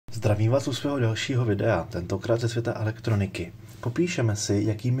Zdravím vás u svého dalšího videa, tentokrát ze světa elektroniky. Popíšeme si,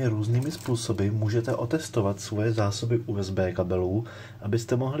 jakými různými způsoby můžete otestovat svoje zásoby USB kabelů,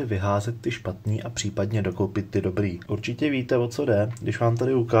 abyste mohli vyházet ty špatný a případně dokoupit ty dobrý. Určitě víte, o co jde, když vám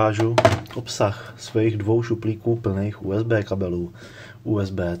tady ukážu obsah svých 2 šuplíků plných USB kabelů.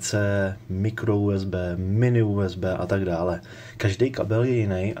 USB-C, micro USB, mini USB a tak dále. Každý kabel je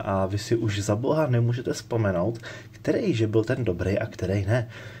jiný a vy si už za boha nemůžete vzpomenout, který že byl ten dobrý a který ne.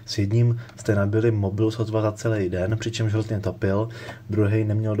 S jedním jste nabili mobil sotva za celý den, přičemž hrozně topil, druhý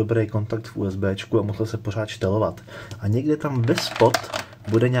neměl dobrý kontakt v USBčku a musel se pořád štelovat. A někde tam vespod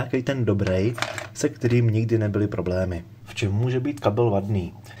bude nějaký ten dobrý, se kterým nikdy nebyly problémy. V čem může být kabel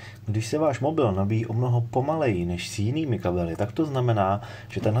vadný? Když se váš mobil nabíjí o mnoho pomaleji než s jinými kabely, tak to znamená,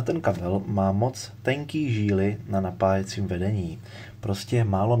 že ten kabel má moc tenký žíly na napájecím vedení. Prostě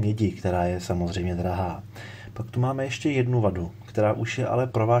málo mědi, která je samozřejmě drahá. Pak tu máme ještě jednu vadu, která už je ale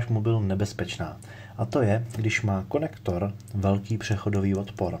pro váš mobil nebezpečná. A to je, když má konektor velký přechodový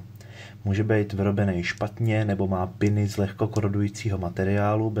odpor. Může být vyrobený špatně nebo má piny z lehko korodujícího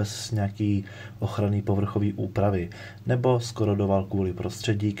materiálu bez nějaký ochranný povrchový úpravy, nebo skorodoval kvůli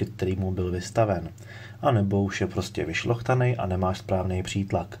prostředí, ke kterému byl vystaven. A nebo už je prostě vyšlochtaný a nemáš správný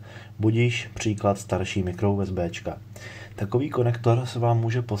přítlak. Budíš příklad starší mikro USBčka. Takový konektor se vám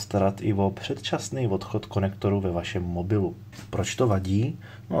může postarat i o předčasný odchod konektoru ve vašem mobilu. Proč to vadí?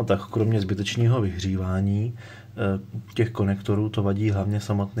 No tak kromě zbytečného vyhřívání těch konektorů to vadí hlavně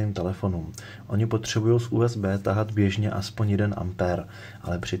samotným telefonům. Oni potřebují z USB tahat běžně aspoň 1 ampér,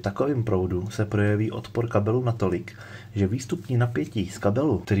 ale při takovém proudu se projeví odpor kabelu natolik, že výstupní napětí z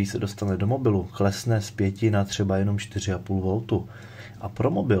kabelu, který se dostane do mobilu, klesne z 5 na třeba jenom 4,5 V. A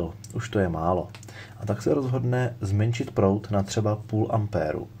pro mobil už to je málo. A tak se rozhodne zmenšit proud na třeba půl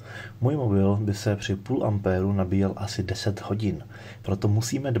ampéru. Můj mobil by se při půl ampéru nabíjel asi 10 hodin. Proto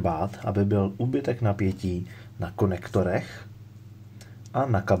musíme dbát, aby byl úbytek napětí na konektorech a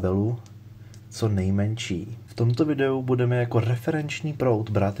na kabelu co nejmenší. V tomto videu budeme jako referenční proud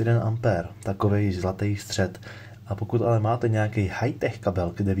brát 1 ampér, takovej zlatý střed. A pokud ale máte nějaký high-tech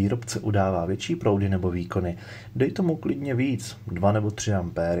kabel, kde výrobce udává větší proudy nebo výkony, dej tomu klidně víc, 2 nebo 3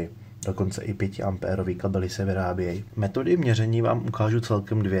 ampéry. Dokonce i 5 ampérový kabely se vyrábějí. Metody měření vám ukážu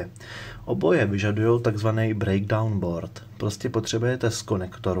celkem 2. Oboje vyžadují takzvaný breakdown board. Prostě potřebujete z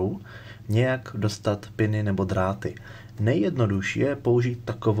konektoru nějak dostat piny nebo dráty. Nejjednodušší je použít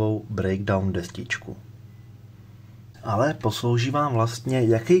takovou breakdown destičku. Ale poslouží vám vlastně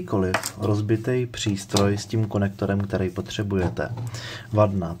jakýkoliv rozbitý přístroj s tím konektorem, který potřebujete.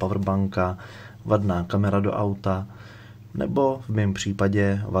 Vadná powerbanka, vadná kamera do auta, nebo v mém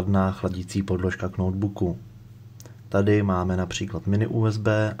případě vadná chladící podložka k notebooku. Tady máme například mini USB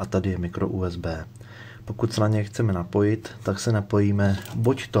a tady je micro USB. Pokud se na ně chceme napojit, tak se napojíme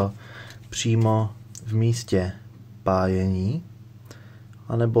buď to přímo v místě pájení,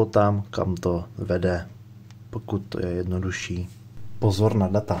 anebo tam, kam to vede, pokud to je jednodušší. Pozor na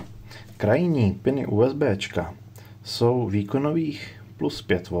data. Krajní piny USBčka jsou výkonových plus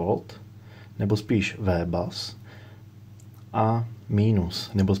 5 V, nebo spíš V-bus, a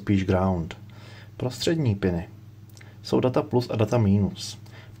minus, nebo spíš ground. Prostřední piny jsou data plus a data minus.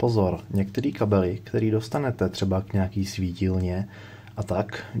 Pozor, některé kabely, které dostanete třeba k nějaký svítilně a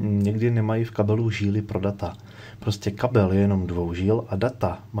tak, někdy nemají v kabelu žíly pro data. Prostě kabel je jenom 2 žíl a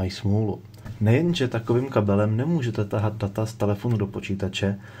data mají smůlu. Nejenže takovým kabelem nemůžete tahat data z telefonu do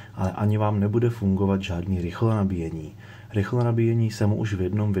počítače, ale ani vám nebude fungovat žádný rychlé nabíjení. Rychlé nabíjení jsem už v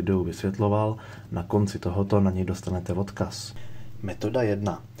jednom videu vysvětloval, na konci tohoto na něj dostanete odkaz. Metoda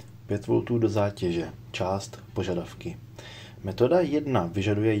 1. 5 V do zátěže. Část požadavky. Metoda 1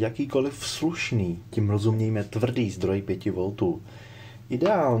 vyžaduje jakýkoliv slušný, tím rozumíme tvrdý zdroj 5 V.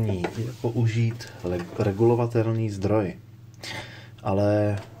 Ideální je použít regulovatelný zdroj,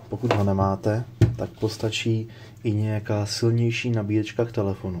 ale pokud ho nemáte, tak postačí i nějaká silnější nabíječka k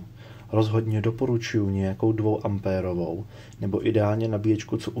telefonu. Rozhodně doporučuji nějakou 2 ampérovou, nebo ideálně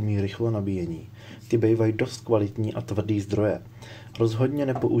nabíječku, co umí rychle nabíjení. Ty bývají dost kvalitní a tvrdý zdroje. Rozhodně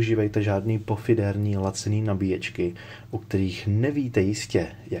nepoužívejte žádný pofidérní laciný nabíječky, u kterých nevíte jistě,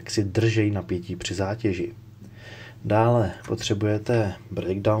 jak si držej napětí při zátěži. Dále potřebujete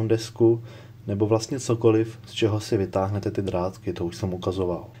breakdown desku, nebo vlastně cokoliv, z čeho si vytáhnete ty drátky, to už jsem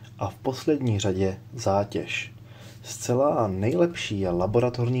ukazoval. A v poslední řadě zátěž. Zcela nejlepší je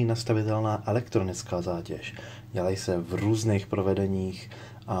laboratorní nastavitelná elektronická zátěž. Dělají se v různých provedeních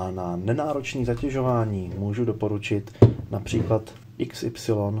a na nenáročné zatěžování můžu doporučit například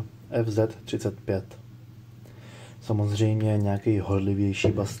XY FZ35. Samozřejmě nějaký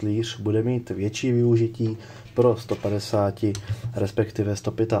horlivější bastlíř bude mít větší využití, pro 150, respektive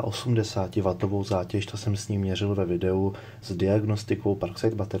 185 W zátěž, to jsem s ním měřil ve videu s diagnostikou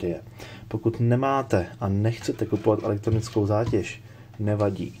Parkside baterie. Pokud nemáte a nechcete kupovat elektronickou zátěž,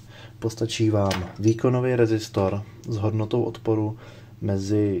 nevadí. Postačí vám výkonový rezistor s hodnotou odporu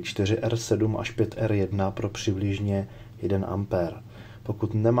mezi 4R7 až 5R1 pro přibližně 1 A.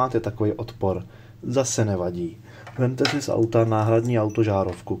 Pokud nemáte takový odpor, zase nevadí. Vemte si z auta náhradní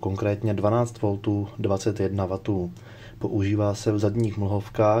autožárovku, konkrétně 12 V 21 W. Používá se v zadních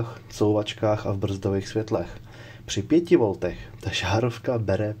mlhovkách, couvačkách a v brzdových světlech. Při 5 V ta žárovka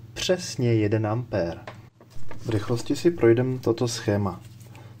bere přesně 1 A. V rychlosti si projdeme toto schéma.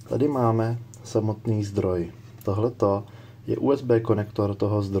 Tady máme samotný zdroj. Tohleto je USB konektor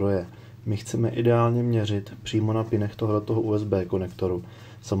toho zdroje. My chceme ideálně měřit přímo na pinech tohoto USB konektoru.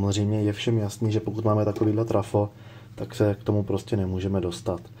 Samozřejmě je všem jasný, že pokud máme takovýhle trafo, tak se k tomu prostě nemůžeme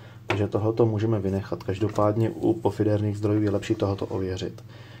dostat. Takže tohoto můžeme vynechat. Každopádně u pofiderných zdrojů je lepší tohoto ověřit.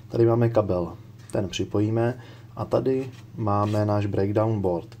 Tady máme kabel. Ten připojíme a tady máme náš breakdown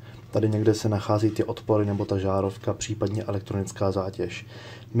board. Tady někde se nachází ty odpory nebo ta žárovka, případně elektronická zátěž.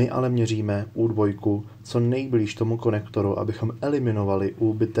 My ale měříme U2 co nejblíž tomu konektoru, abychom eliminovali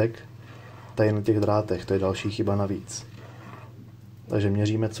úbytek tady na těch drátech. To je další chyba navíc. Takže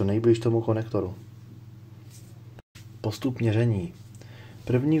měříme co nejblíž tomu konektoru. Postup měření.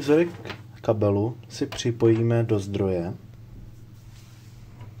 První vzorek kabelu si připojíme do zdroje.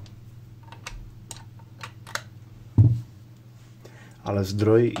 Ale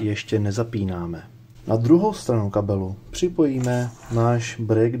zdroj ještě nezapínáme. Na druhou stranu kabelu připojíme náš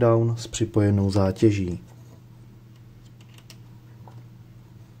breakdown s připojenou zátěží.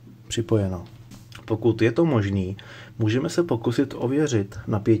 Připojeno. Pokud je to možný, můžeme se pokusit ověřit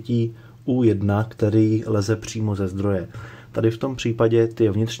napětí U1, který leze přímo ze zdroje. Tady v tom případě ty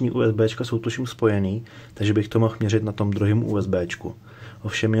vnitřní USBčka jsou tuším spojený, takže bych to mohl měřit na tom druhém USBčku.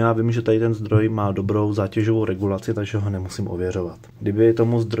 Ovšem já vím, že tady ten zdroj má dobrou zátěžovou regulaci, takže ho nemusím ověřovat. Kdyby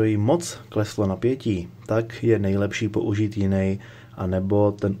tomu zdroji moc kleslo napětí, tak je nejlepší použít jiný,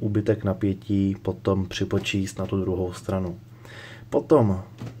 anebo ten úbytek napětí potom připočíst na tu druhou stranu. Potom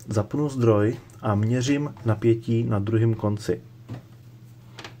zapnu zdroj a měřím napětí na druhém konci.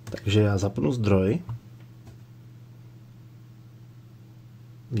 Takže já zapnu zdroj.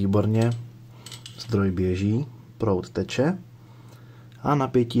 Výborně. Zdroj běží, proud teče a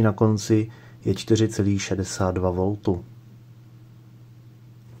napětí na konci je 4,62 V.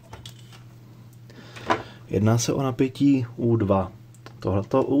 Jedná se o napětí U2.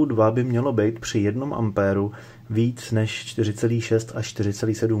 Tohleto U2 by mělo být při 1 A víc než 4,6 až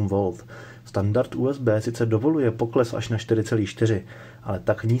 4,7 V. Standard USB sice dovoluje pokles až na 4,4, ale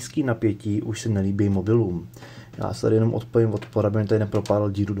tak nízký napětí už se nelíbí mobilům. Já se tady jenom odpojím odpor, aby mi tady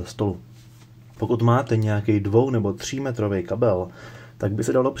nepropálil díru do stolu. Pokud máte nějaký 2 nebo 3 metrový kabel, tak by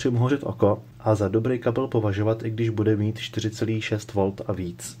se dalo přimhouřit oko a za dobrý kabel považovat, i když bude mít 4,6 V a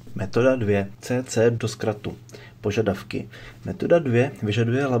víc. Metoda 2. CC do zkratu. Požadavky. Metoda 2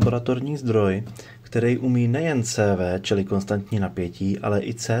 vyžaduje laboratorní zdroj, který umí nejen CV, čili konstantní napětí, ale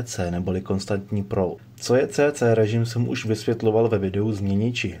i CC, neboli konstantní proud. Co je CC režim, jsem už vysvětloval ve videu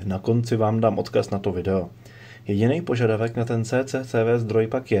Změniči. Na konci vám dám odkaz na to video. Jediný požadavek na ten CCCV zdroj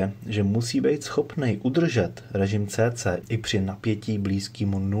pak je, že musí být schopný udržet režim CC i při napětí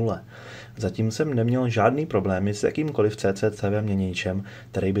blízkému 0. Zatím jsem neměl žádný problémy s jakýmkoliv CCCV měničem,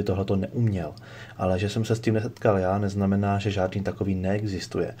 který by tohleto neuměl. Ale že jsem se s tím nesetkal já, neznamená, že žádný takový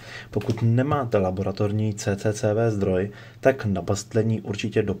neexistuje. Pokud nemáte laboratorní CCCV zdroj, tak na bastlení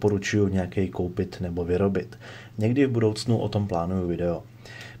určitě doporučuji nějaký koupit nebo vyrobit. Někdy v budoucnu o tom plánuju video.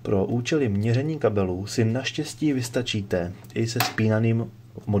 Pro účely měření kabelů si naštěstí vystačíte i se spínaným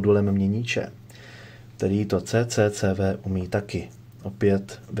modulem měniče, který to CCCV umí taky.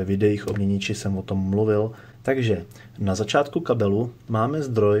 Opět ve videích o měniči jsem o tom mluvil, takže na začátku kabelu máme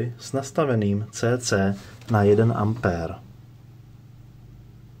zdroj s nastaveným CC na 1 A.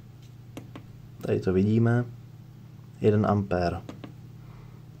 Tady to vidíme, 1 A.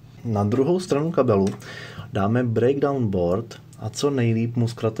 Na druhou stranu kabelu dáme breakdown board a co nejlíp mu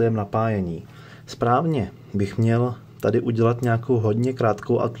zkratujeme napájení. Správně bych měl tady udělat nějakou hodně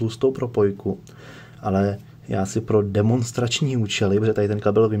krátkou a tlustou propojku, ale já si pro demonstrační účely, protože tady ten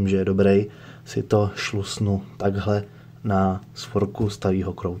kabel vím, že je dobrý, si to šlusnu takhle na svorku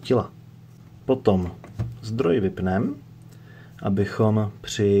starého kroutila. Potom zdroj vypneme, abychom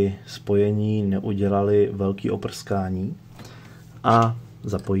při spojení neudělali velký oprskání a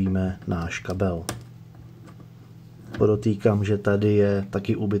zapojíme náš kabel. Podotýkám, že tady je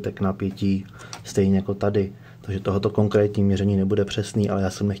taky úbytek napětí, stejně jako tady, protože tohoto konkrétní měření nebude přesný, ale já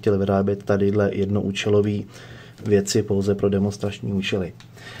jsem nechtěl vyrábět tadyhle jednoúčelový věci pouze pro demonstrační účely.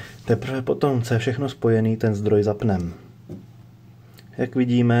 Teprve potom, co je všechno spojený, ten zdroj zapnem. Jak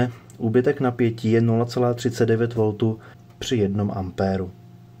vidíme, úbytek napětí je 0,39 V při 1 ampéru.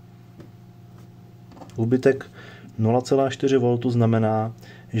 Úbytek 0,4 V znamená,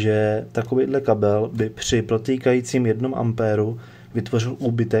 že takovýhle kabel by při protýkajícím 1 ampéru vytvořil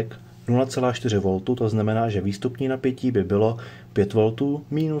úbytek 0,4 V, to znamená, že výstupní napětí by bylo 5 V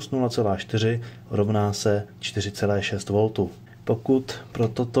minus 0,4 rovná se 4,6 V. Pokud pro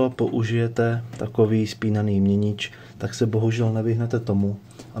toto použijete takový spínaný měnič, tak se bohužel nevyhnete tomu,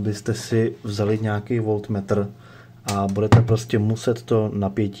 abyste si vzali nějaký voltmetr a budete prostě muset to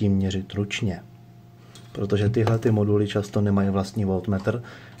napětí měřit ručně. Protože tyhle ty moduly často nemají vlastní voltmetr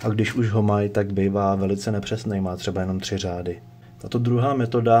a když už ho mají, tak bývá velice nepřesný, má třeba jenom 3 řády. Tato druhá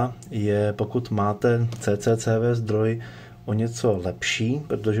metoda je, pokud máte CCCV zdroj o něco lepší,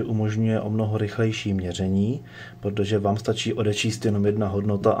 protože umožňuje o mnoho rychlejší měření, protože vám stačí odečíst jenom jedna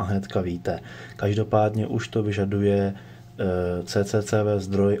hodnota a hnedka víte. Každopádně už to vyžaduje CCCV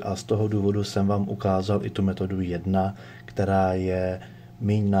zdroj a z toho důvodu jsem vám ukázal i tu metodu 1, která je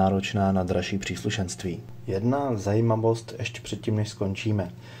méně náročná na dražší příslušenství. Jedna zajímavost ještě předtím, než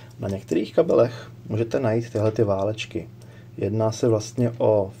skončíme. Na některých kabelech můžete najít tyhle ty válečky. Jedná se vlastně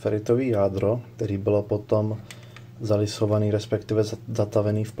o feritový jádro, který bylo potom zalisovaný, respektive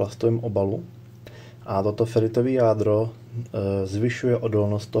zatavený v plastovém obalu. A toto feritové jádro zvyšuje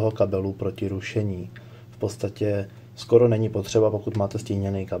odolnost toho kabelu proti rušení. V podstatě skoro není potřeba, pokud máte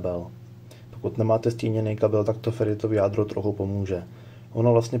stíněný kabel. Pokud nemáte stíněný kabel, tak to feritové jádro trochu pomůže.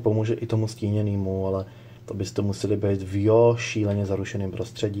 Ono vlastně pomůže i tomu stíněnému, ale to byste museli být v šíleně zarušeném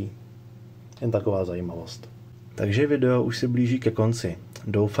prostředí. Jen taková zajímavost. Takže video už se blíží ke konci.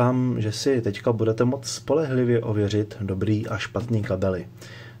 Doufám, že si teďka budete moct spolehlivě ověřit dobrý a špatný kabely.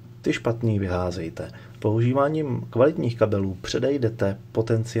 Ty špatný vyházejte. Používáním kvalitních kabelů předejdete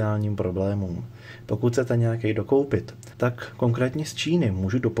potenciálním problémům. Pokud chcete nějaký dokoupit, tak konkrétně z Číny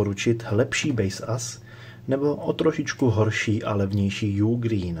můžu doporučit lepší Baseus nebo o trošičku horší a levnější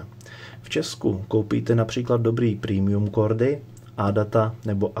Ugreen. V Česku koupíte například dobrý PremiumCordy, Adata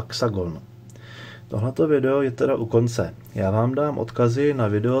nebo Axagon. Tohleto video je teda u konce. Já vám dám odkazy na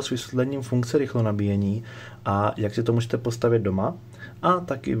video s vysvětlením funkce rychlonabíjení a jak si to můžete postavit doma, a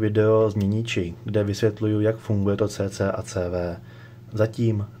taky video z měniči, kde vysvětluju, jak funguje to CC a CV.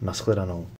 Zatím nashledanou.